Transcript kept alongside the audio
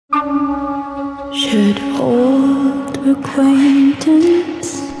Should old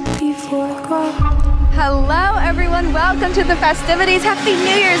acquaintance be forgot? Hello, everyone. Welcome to the festivities. Happy New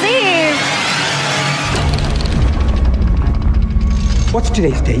Year's Eve. What's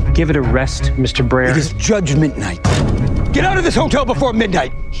today's date? Give it a rest, Mr. Brer. It is Judgment Night. Get out of this hotel before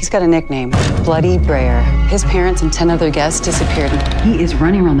midnight. He's got a nickname, Bloody Brer. His parents and 10 other guests disappeared. He is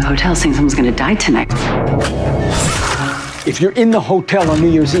running around the hotel saying someone's gonna die tonight. If you're in the hotel on New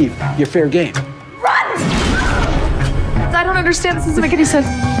Year's Eve, you're fair game. I don't understand. This doesn't make any sense.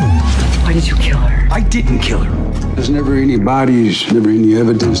 Why did you kill her? I didn't kill her. There's never any bodies, never any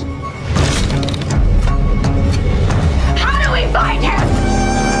evidence. How do we find him?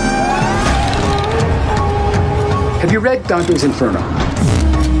 Have you read Dante's Inferno?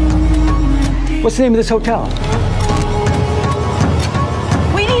 What's the name of this hotel?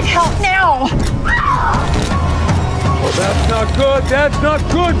 We need help now. Oh, that's not good. That's not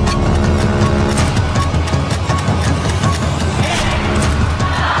good.